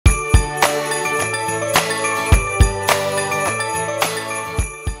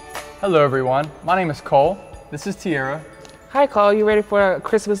Hello everyone, my name is Cole. This is Tierra. Hi Cole, you ready for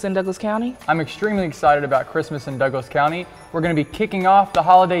Christmas in Douglas County? I'm extremely excited about Christmas in Douglas County. We're going to be kicking off the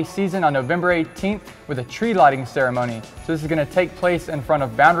holiday season on November 18th with a tree lighting ceremony. So this is going to take place in front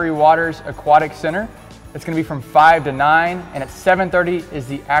of Boundary Waters Aquatic Center. It's going to be from 5 to 9, and at 7:30 is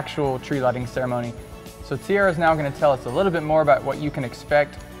the actual tree lighting ceremony. So Tierra is now going to tell us a little bit more about what you can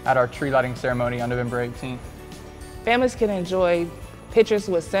expect at our tree lighting ceremony on November 18th. Families can enjoy pictures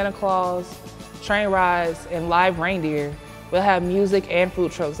with Santa Claus, train rides, and live reindeer. We'll have music and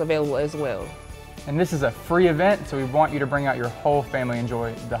food trucks available as well. And this is a free event, so we want you to bring out your whole family and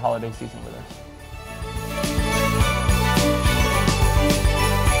enjoy the holiday season with us.